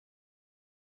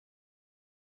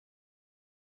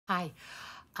Hi,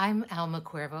 I'm Alma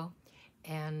Cuervo,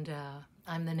 and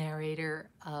I'm the narrator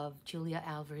of Julia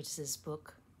Alvarez's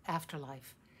book,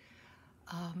 Afterlife.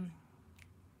 Um,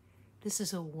 this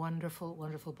is a wonderful,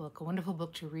 wonderful book, a wonderful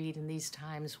book to read in these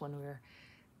times when we're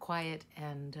quiet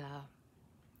and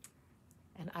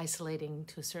isolating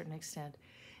to a certain extent.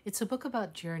 It's a book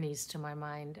about journeys, to my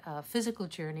mind, physical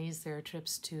journeys. There are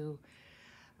trips to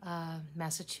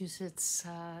Massachusetts,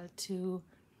 to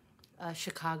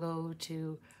Chicago,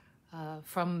 to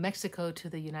from Mexico to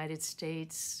the United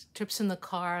States, trips in the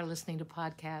car, listening to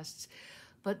podcasts,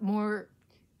 but more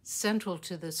central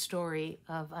to the story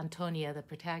of Antonia, the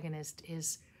protagonist,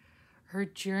 is her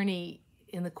journey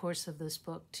in the course of this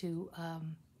book to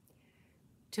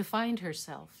find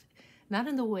herself, not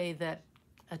in the way that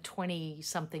a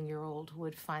 20-something-year-old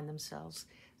would find themselves.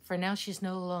 For now, she's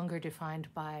no longer defined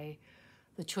by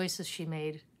the choices she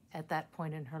made at that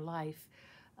point in her life.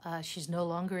 She's no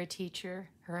longer a teacher.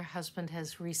 Her husband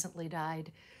has recently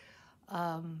died.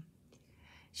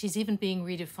 She's even being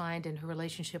redefined in her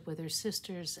relationship with her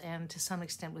sisters and to some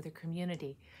extent with her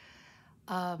community.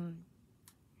 And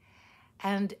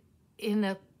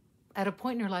at a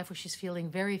point in her life where she's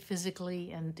feeling very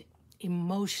physically and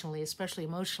emotionally, especially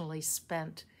emotionally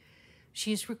spent,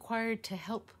 she's required to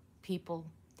help people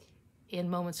in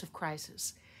moments of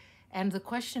crisis. And the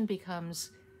question becomes,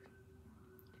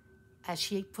 as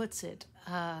she puts it,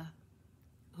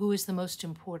 who is the most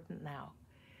important now?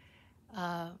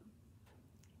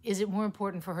 Is it more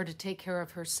important for her to take care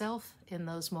of herself in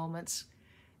those moments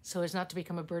so as not to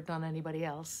become a burden on anybody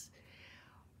else?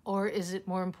 Or is it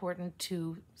more important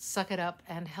to suck it up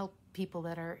and help people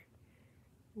that are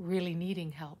really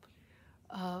needing help?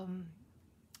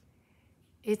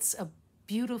 It's a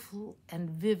beautiful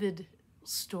and vivid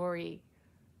story,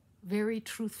 very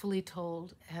truthfully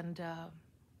told,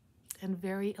 and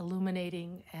very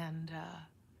illuminating, and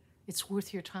it's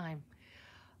worth your time.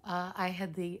 I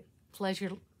had the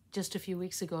pleasure just a few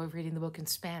weeks ago of reading the book in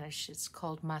Spanish. It's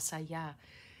called Más Allá,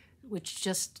 which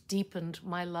just deepened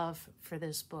my love for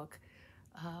this book.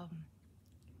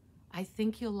 I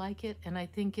think you'll like it, and I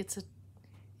think it's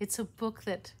a book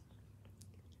that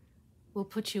will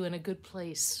put you in a good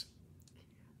place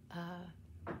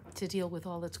to deal with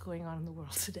all that's going on in the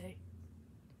world today.